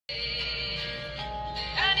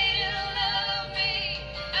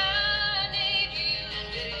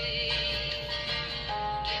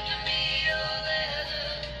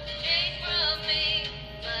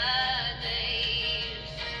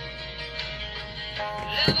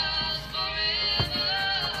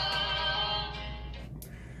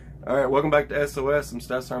Alright, welcome back to SOS. I'm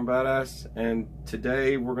Stats Arm Badass, and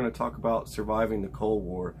today we're going to talk about surviving the Cold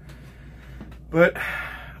War. But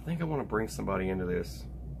I think I want to bring somebody into this.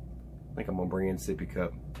 I think I'm going to bring in Sippy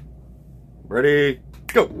Cup. Ready?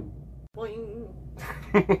 Go!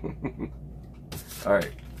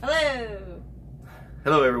 Alright. Hello!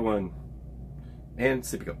 Hello everyone. And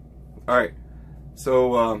Sippy Cup. Alright,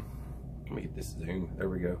 so let me get this zoom. There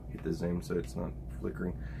we go. Hit the zoom so it's not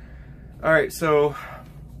flickering. Alright, so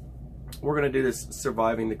we're going to do this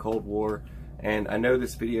surviving the Cold War, and I know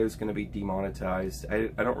this video is going to be demonetized. I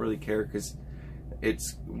don't really care, because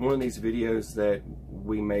it's one of these videos that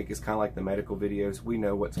we make is kind of like the medical videos. We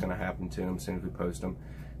know what's going to happen to them as soon as we post them.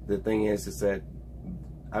 The thing is that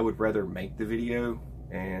I would rather make the video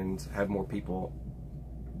and have more people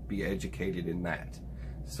be educated in that.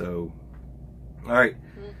 So, alright.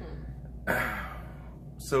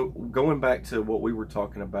 So going back to what we were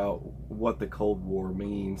talking about, what the Cold War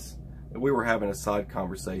means, we were having a side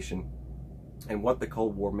conversation, and what the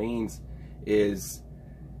Cold War means is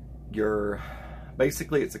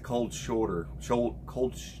basically it's a cold shoulder,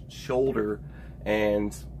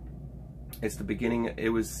 and it's the beginning.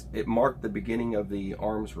 It marked the beginning of the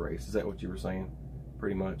arms race. Is that what you were saying?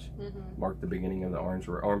 Pretty much. Marked the beginning of the arms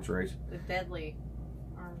race. The deadly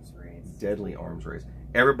arms race. Deadly arms race.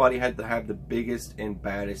 Everybody had to have the biggest and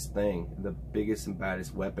baddest thing, the biggest and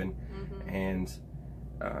baddest weapon, and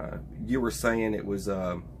you were saying it was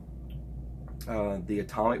the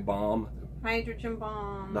atomic bomb, hydrogen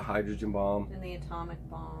bomb, the hydrogen bomb, and the atomic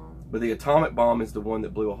bomb. But the atomic bomb is the one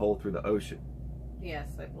that blew a hole through the ocean. Yes,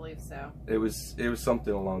 I believe so. It was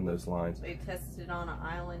something along those lines. They tested it on an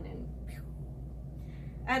island and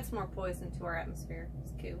adds more poison to our atmosphere.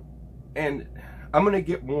 It's cool. And I'm gonna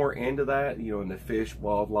get more into that, you know, in the fish,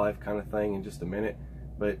 wildlife kind of thing in just a minute.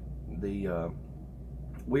 But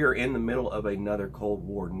we are in the middle of another Cold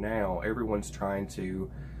War now. Everyone's trying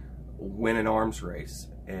to win an arms race,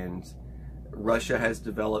 and Russia has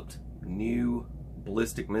developed new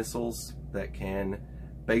ballistic missiles that can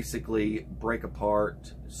basically break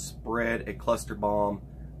apart, spread a cluster bomb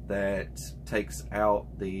that takes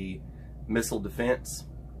out the missile defense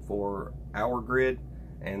for our grid,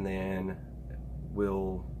 and then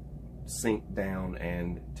will sink down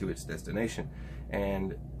and to its destination.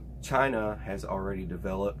 And China has already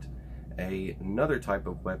developed another type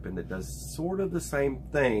of weapon that does sort of the same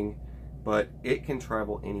thing, but it can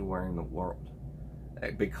travel anywhere in the world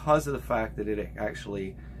because of the fact that it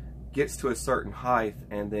actually gets to a certain height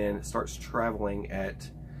and then starts traveling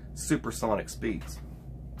at supersonic speeds.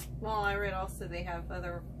 Well, I read also they have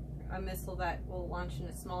a missile that will launch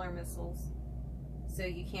into smaller missiles, so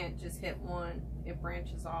you can't just hit one, it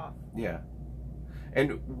branches off. Yeah.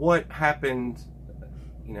 And what happened,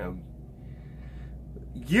 you know,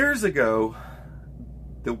 years ago,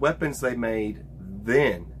 the weapons they made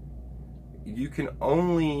then, you can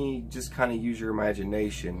only just kind of use your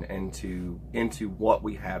imagination into what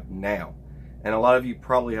we have now. And a lot of you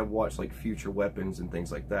probably have watched like Future Weapons and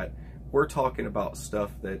things like that. We're talking about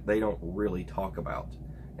stuff that they don't really talk about,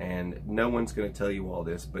 and no one's going to tell you all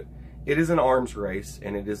this, but it is an arms race,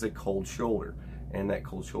 and it is a cold shoulder. And that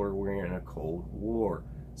cold shoulder, we're in a Cold War.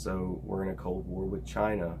 So we're in a Cold War with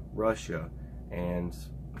China, Russia, and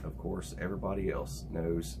of course everybody else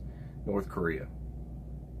knows North Korea.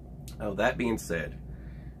 Oh, that being said,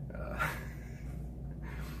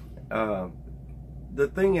 the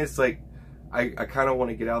thing is, like, I kind of want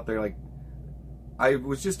to get out there. Like, I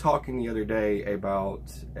was just talking the other day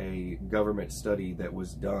about a government study that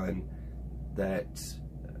was done that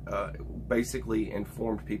basically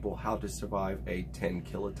informed people how to survive a 10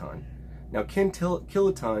 kiloton. Now, 10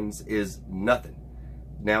 kilotons is nothing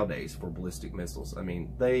nowadays for ballistic missiles. I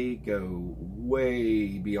mean, they go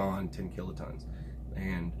way beyond 10 kilotons.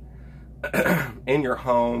 And in your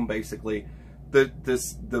home, basically,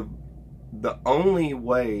 the only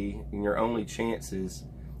way and your only chances,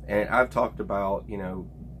 and I've talked about, you know,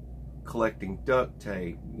 collecting duct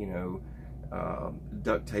tape, you know,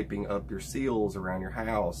 duct taping up your seals around your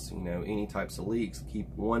house, you know, any types of leaks, keep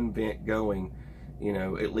one vent going, you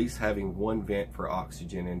know, at least having one vent for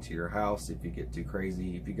oxygen into your house. If you get too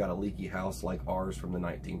crazy, if you got a leaky house like ours from the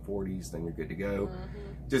 1940s, then you're good to go.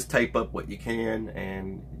 Just tape up what you can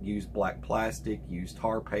and use black plastic, use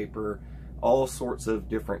tar paper, all sorts of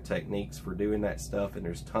different techniques for doing that stuff, and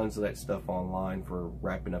there's tons of that stuff online for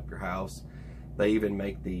wrapping up your house. They even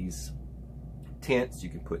make these tents you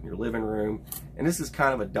can put in your living room, and this is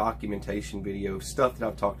kind of a documentation video, stuff that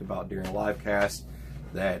I've talked about during a live cast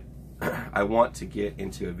that I want to get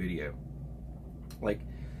into a video. Like,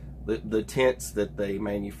 the tents that they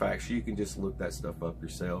manufacture, you can just look that stuff up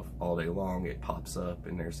yourself all day long. It pops up,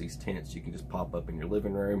 and there's these tents you can just pop up in your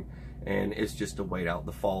living room, and it's just to wait out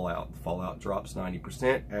the fallout. The fallout drops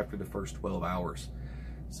 90% after the first 12 hours.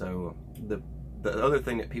 So the other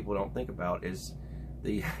thing that people don't think about is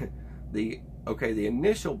the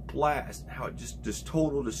initial blast, how it just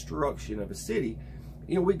total destruction of a city.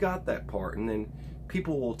 You know, we got that part, and then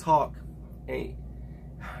people will talk, and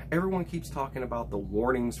everyone keeps talking about the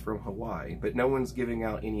warnings from Hawaii, but no one's giving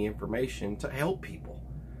out any information to help people.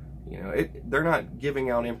 You know, they're not giving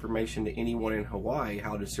out information to anyone in Hawaii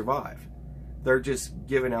how to survive. They're just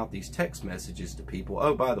giving out these text messages to people.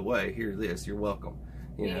 Oh, by the way, here's this, you're welcome.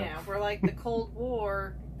 You know? Yeah, we're like the Cold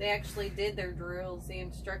War. They actually did their drills. They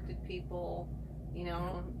instructed people, you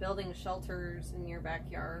know, building shelters in your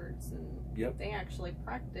backyards, and yep. They actually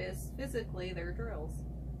practice physically their drills.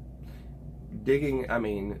 Digging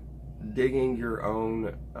your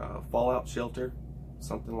own fallout shelter,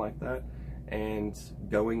 something like that, and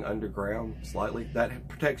going underground slightly, that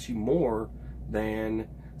protects you more than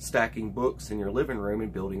stacking books in your living room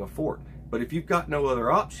and building a fort. But if you've got no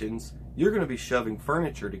other options, you're going to be shoving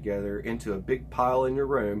furniture together into a big pile in your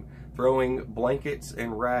room, throwing blankets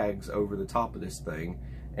and rags over the top of this thing,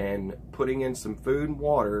 and putting in some food and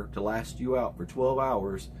water to last you out for 12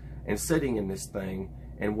 hours, and sitting in this thing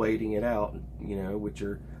and waiting it out, you know, with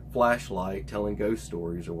your flashlight, telling ghost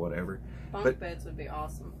stories or whatever. Bunk beds would be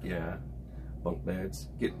awesome. Yeah, bunk beds.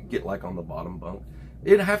 Get like on the bottom bunk.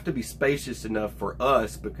 It'd have to be spacious enough for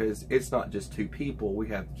us, because it's not just two people. We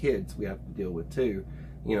have kids we have to deal with too.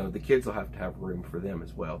 You know, the kids will have to have room for them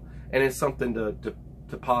as well, and it's something to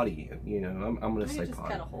potty in. You know, I'm going to say just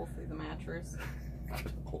potty. cut a hole through the mattress.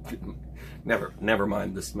 Never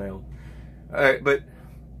mind the smell. All right, but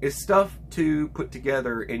it's stuff to put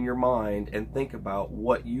together in your mind and think about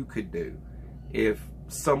what you could do if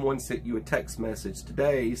someone sent you a text message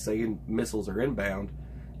today saying missiles are inbound.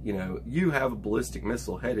 You know, you have a ballistic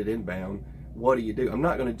missile headed inbound. What do you do? I'm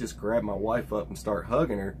not going to just grab my wife up and start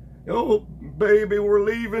hugging her. Oh, baby, we're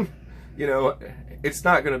leaving. You know, it's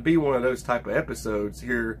not going to be one of those type of episodes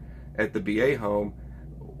here at the BA home.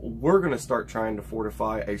 We're going to start trying to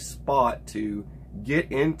fortify a spot to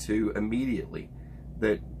get into immediately.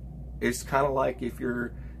 That it's kind of like if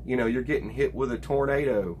you're getting hit with a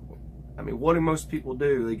tornado. I mean, what do most people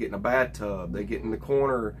do? They get in a bathtub. They get in the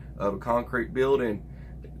corner of a concrete building.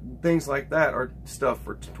 Things like that are stuff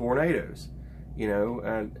for tornadoes. You know,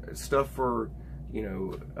 and stuff for, you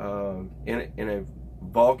know, in a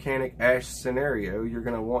volcanic ash scenario, you're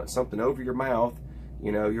going to want something over your mouth,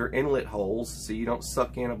 you know, your inlet holes, so you don't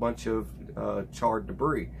suck in a bunch of charred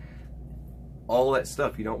debris. All that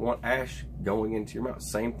stuff, you don't want ash going into your mouth.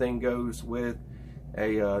 Same thing goes with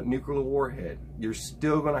a nuclear warhead. You're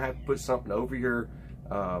still going to have to put something over your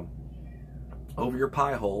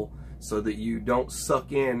pie hole so that you don't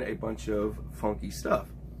suck in a bunch of funky stuff.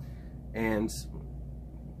 And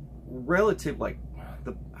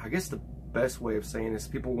I guess the best way of saying this,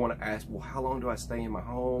 people want to ask, well, how long do I stay in my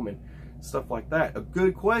home and stuff like that? A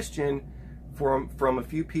good question from a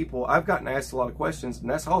few people. I've gotten asked a lot of questions, and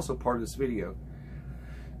that's also part of this video.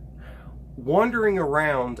 Wandering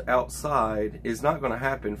around outside is not going to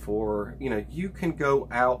happen for, you know, you can go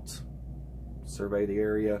out, survey the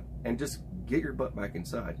area, and just get your butt back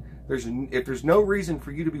inside. If there's no reason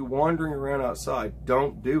for you to be wandering around outside,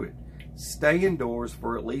 don't do it. Stay indoors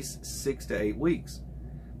for at least 6 to 8 weeks,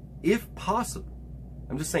 if possible.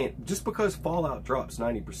 I'm just saying, just because fallout drops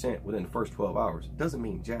 90% within the first 12 hours doesn't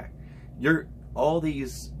mean jack. All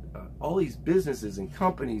these businesses and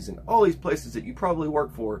companies and all these places that you probably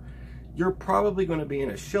work for, you're probably going to be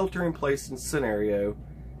in a shelter-in-place scenario,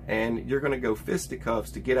 and you're going to go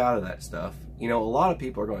fisticuffs to get out of that stuff. You know, a lot of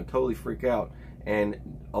people are going to totally freak out, and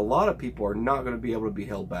a lot of people are not going to be able to be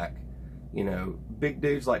held back. You know, big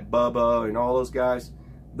dudes like Bubba and all those guys,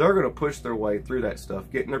 they're going to push their way through that stuff,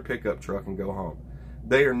 get in their pickup truck and go home.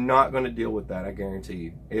 They are not going to deal with that, I guarantee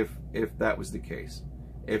you, if that was the case.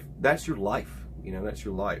 If that's your life, you know, that's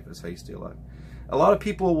your life. That's how you stay alive. A lot of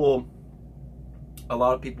people will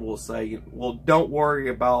say, well, don't worry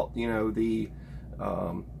about, you know, the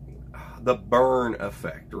burn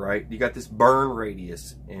effect, right? You got this burn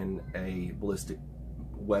radius in a ballistic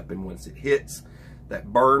weapon. Once it hits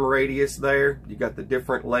that burn radius there, you got the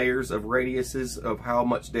different layers of radiuses of how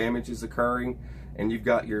much damage is occurring, and you've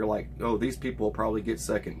got your, like, oh, these people will probably get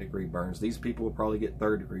 2nd-degree burns, these people will probably get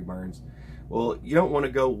 3rd-degree burns. Well, you don't want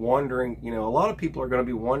to go wandering. You know, a lot of people are going to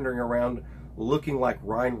be wandering around looking like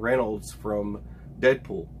Ryan Reynolds from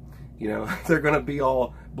Deadpool. You know, they're going to be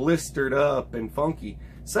all blistered up and funky.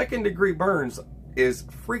 2nd-degree burns is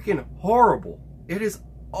freaking horrible. It is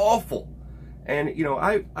awful. And, you know,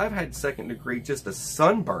 I've had second degree just a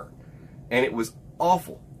sunburn, and it was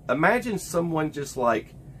awful. Imagine someone just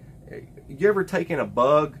like, you ever taken a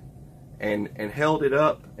bug and held it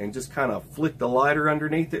up and just kind of flicked the lighter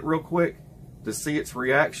underneath it real quick to see its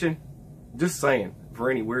reaction? Just saying,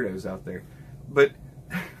 for any weirdos out there. But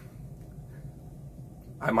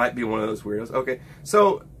I might be one of those weirdos. Okay,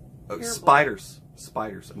 so spiders.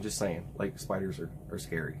 I'm just saying, like, spiders are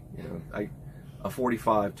scary. You know, a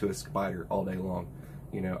 45 to a spider all day long.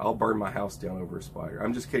 You know, I'll burn my house down over a spider.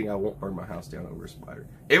 I'm just kidding. I won't burn my house down over a spider.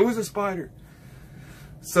 It was a spider.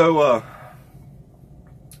 So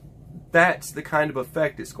that's the kind of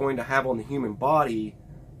effect it's going to have on the human body.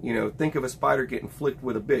 You know, think of a spider getting flicked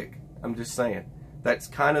with a Bic. I'm just saying. That's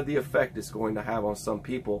kind of the effect it's going to have on some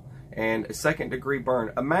people. And a second degree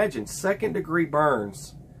burn. Imagine second degree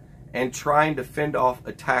burns and trying to fend off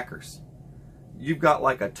attackers. You've got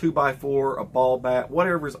like a 2x4, a ball bat,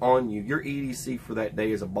 whatever's on you. Your EDC for that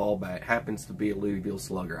day is a ball bat. Happens to be a Louisville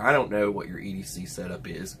Slugger. I don't know what your EDC setup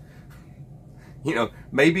is. You know,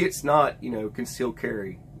 maybe it's not, you know, concealed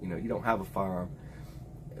carry. You know, you don't have a firearm.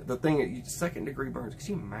 The thing is, second degree burns. Could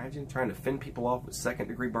you imagine trying to fend people off with second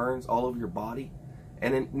degree burns all over your body?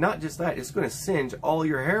 And then not just that, it's going to singe all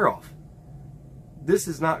your hair off. This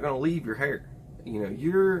is not going to leave your hair. You know,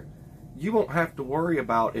 you won't have to worry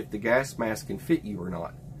about if the gas mask can fit you or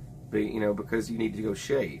not. But, you know, because you need to go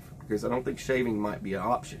shave. Because I don't think shaving might be an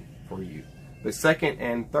option for you. But second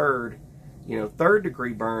and third, you know, third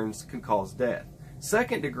degree burns can cause death.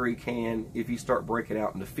 Second degree can if you start breaking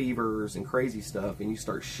out into fevers and crazy stuff and you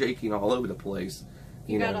start shaking all over the place.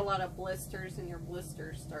 You got a lot of blisters and your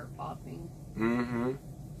blisters start popping. Mm-hmm.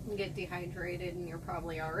 You get dehydrated and you're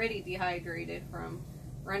probably already dehydrated from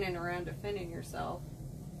running around defending yourself.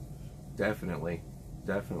 Definitely.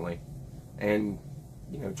 And,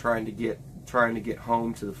 you know, trying to get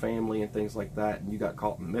home to the family and things like that, and you got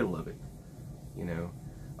caught in the middle of it. You know,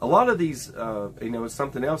 a lot of these, you know,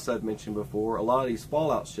 something else I've mentioned before, a lot of these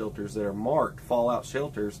fallout shelters that are marked fallout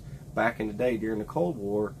shelters back in the day during the Cold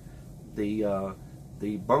War, the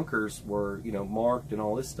bunkers were, you know, marked and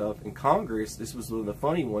all this stuff. And Congress, this was one of the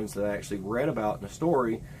funny ones that I actually read about in the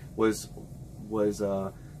story, was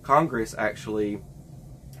Congress actually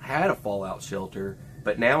had a fallout shelter,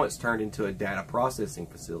 but now it's turned into a data processing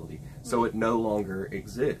facility, so it no longer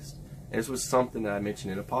exists. And this was something that I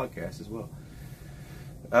mentioned in a podcast as well.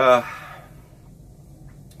 But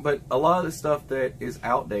a lot of the stuff that is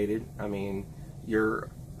outdated, I mean,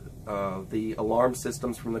 the alarm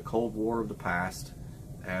systems from the Cold War of the past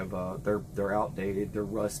have they're outdated, they're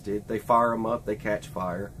rusted. They fire them up, they catch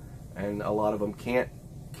fire, and a lot of them can't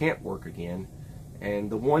work again.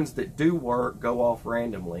 And the ones that do work go off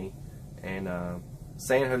randomly. And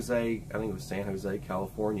San Jose, I think it was San Jose,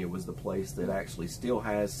 California, was the place that actually still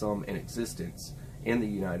has some in existence in the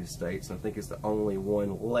United States. And I think it's the only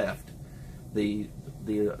one left. The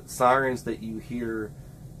sirens that you hear,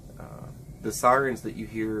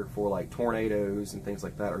 for like tornadoes and things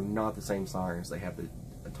like that, are not the same sirens. They have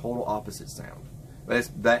a total opposite sound.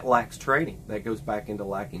 That lacks training. That goes back into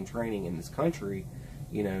lacking training in this country.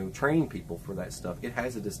 You know, training people for that stuff. It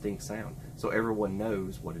has a distinct sound, so everyone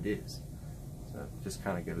knows what it is. So it just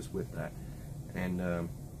kind of goes with that. And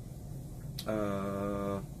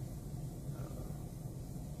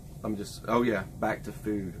oh yeah, back to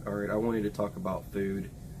food. All right, I wanted to talk about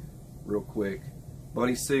food real quick.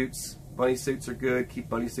 Bunny suits are good. Keep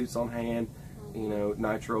bunny suits on hand. You know,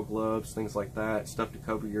 nitrile gloves, things like that. Stuff to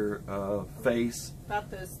cover your face. About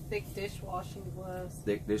those thick dishwashing gloves.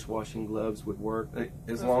 Thick dishwashing gloves would work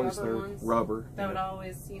as long as they're rubber. That would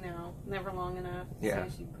always, you know, never long enough. Yeah. As soon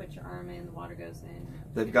as you put your arm in, the water goes in.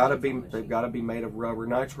 They've got to be made of rubber.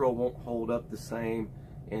 Nitrile won't hold up the same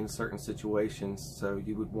in certain situations, so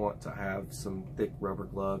you would want to have some thick rubber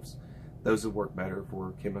gloves. Those would work better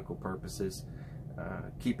for chemical purposes.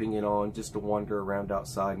 Keeping it on just to wander around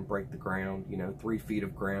outside and break the ground. You know, 3 feet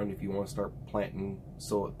of ground. If you want to start planting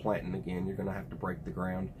again, you're going to have to break the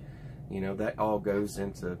ground. You know, that all goes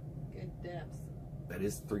into good depth. That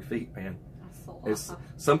is 3 feet, man. That's a lot.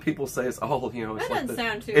 Some people say it's all, you know. It's that doesn't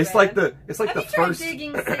sound too it's bad. It's like the tried first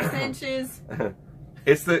digging 6 inches.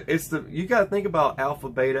 It's the you got to think about alpha,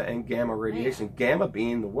 beta, and gamma radiation. Man. Gamma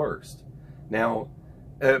being the worst. Now,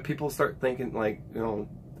 people start thinking like, you know,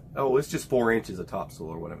 oh, it's just 4 inches of topsoil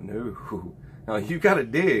or whatever. No, you got to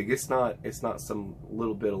dig. It's not some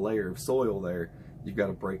little bit of layer of soil there. You've got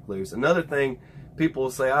to break loose. Another thing, people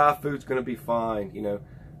will say, food's going to be fine. You know,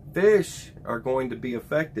 fish are going to be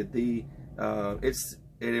affected.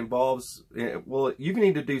 It involves, well, you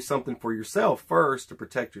need to do something for yourself first to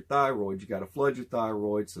protect your thyroid. You got to flood your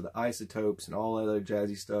thyroid so the isotopes and all that other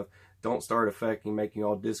jazzy stuff don't start affecting, making you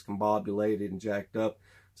all discombobulated and jacked up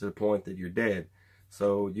to the point that you're dead.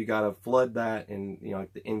 So you got to flood that, and you know,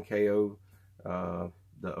 like the NKO,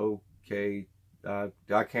 the OK,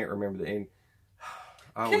 I can't remember the N.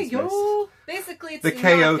 KO. Basically, it's the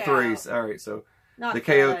KO3s. All right, so not the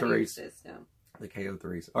KO3s. System. The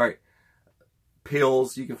KO3s. All right.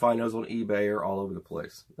 Pills, you can find those on eBay or all over the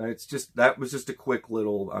place. That was just a quick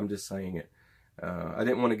little, I'm just saying it. I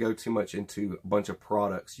didn't want to go too much into a bunch of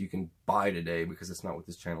products you can buy today because that's not what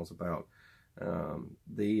this channel's about.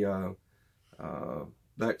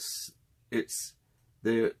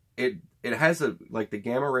 It has a, like, the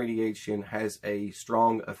gamma radiation has a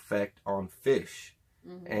strong effect on fish.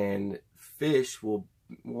 And fish will,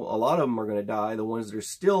 a lot of them are going to die. The ones that are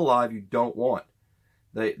still alive you don't want.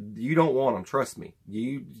 You don't want them, trust me.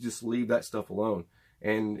 You just leave that stuff alone.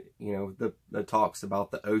 And, you know, the talks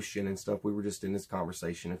about the ocean and stuff, we were just in this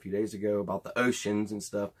conversation a few days ago about the oceans and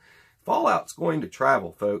stuff. Fallout's going to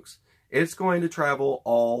travel, folks. It's going to travel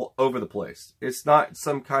all over the place. It's not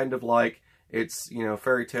some kind of like, it's, you know,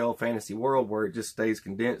 fairy tale fantasy world where it just stays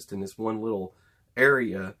condensed in this one little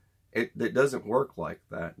area. It doesn't work like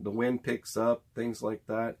that. The wind picks up, things like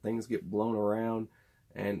that. Things get blown around.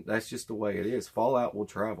 And that's just the way it is. Fallout will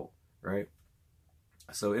travel, right?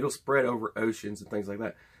 So it'll spread over oceans and things like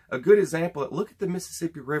that. A good example, look at the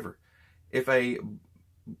Mississippi River. If a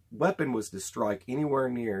weapon was to strike anywhere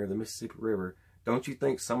near the Mississippi River, don't you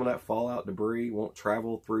think some of that fallout debris won't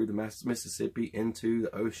travel through the Mississippi into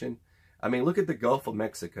the ocean? I mean, look at the Gulf of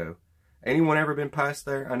Mexico. Anyone ever been past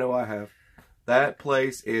there? I know I have. That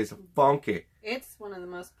place is funky. It's one of the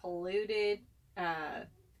most polluted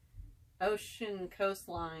ocean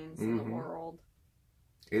coastlines in the world.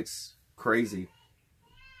 It's crazy.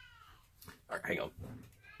 All right, hang on.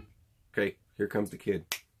 Okay, here comes the kid.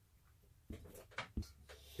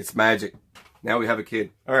 It's magic. Now we have a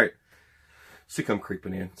kid. All right. She come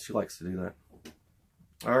creeping in. She likes to do that.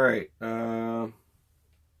 All right.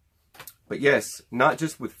 But yes, not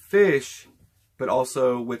just with fish, but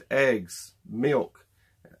also with eggs, milk.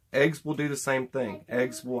 Eggs will do the same thing.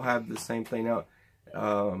 Eggs will have the same thing. Now,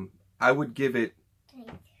 I would give it,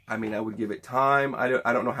 I would give it time. I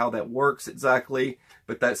don't know how that works exactly,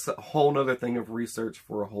 but that's a whole nother thing of research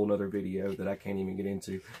for a whole nother video that I can't even get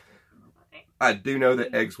into. I do know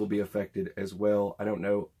that eggs will be affected as well. I don't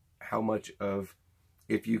know how much of,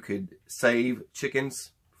 if you could save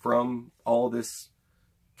chickens from all this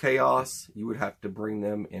chaos, you would have to bring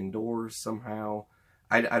them indoors somehow.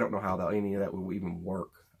 I don't know how any of that would even work.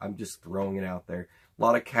 I'm just throwing it out there. A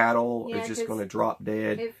lot of cattle are just going to drop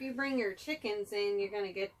dead. If you bring your chickens in, you're going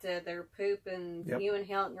to get their poop, and you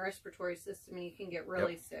inhale it in your respiratory system, and you can get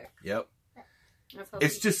really sick. Yep. That's how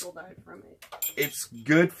people died from it. It's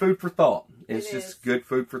good food for thought. It's just good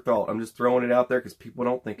food for thought. I'm just throwing it out there because people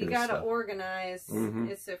don't think of this stuff. You got to organize.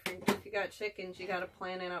 If you got chickens, you got to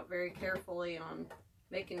plan it out very carefully on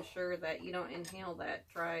making sure that you don't inhale that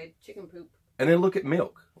dried chicken poop. And then look at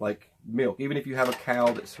milk. Like milk, even if you have a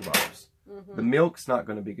cow that survives, the milk's not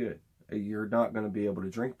going to be good. You're not going to be able to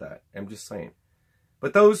drink that. I'm just saying.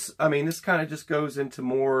 But those, I mean, this kind of just goes into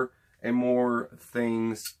more and more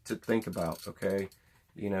things to think about, okay?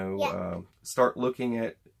 You know, start looking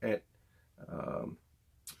at you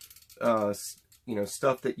know,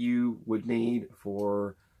 stuff that you would need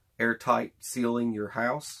for airtight sealing your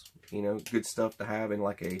house. You know, good stuff to have in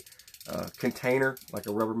like a container, like a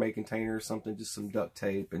Rubbermaid container or something, just some duct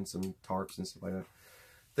tape and some tarps and stuff like that.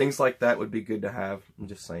 Things like that would be good to have, I'm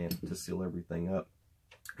just saying, to seal everything up.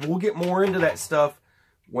 We'll get more into that stuff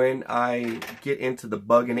when I get into the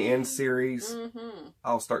Bugging In series.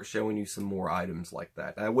 I'll start showing you some more items like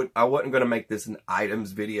that. I wasn't going to make this an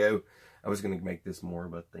items video. I was going to make this more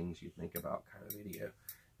of a things you think about kind of video.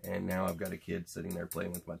 And now I've got a kid sitting there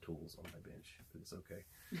playing with my tools on my bench. But it's okay.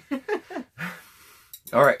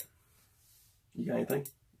 All right. You got anything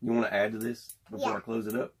you want to add to this before I close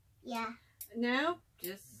it up? Yeah. No,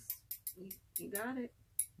 just you got it.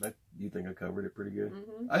 You think I covered it pretty good?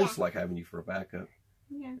 I just like having you for a backup.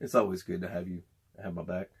 Yeah. It's always good to have my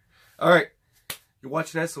back. All right. You're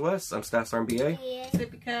watching SOS. I'm Staff Sergeant BA.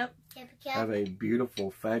 Sippy cup. Have a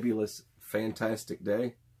beautiful, fabulous, fantastic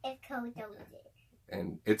day. It's cold out there.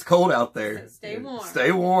 And it's cold out there. So stay warm.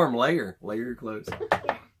 Stay warm. Layer your clothes.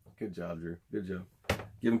 Good job, Drew. Good job.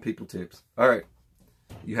 Giving people tips. All right.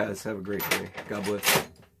 You guys have a great day. God bless.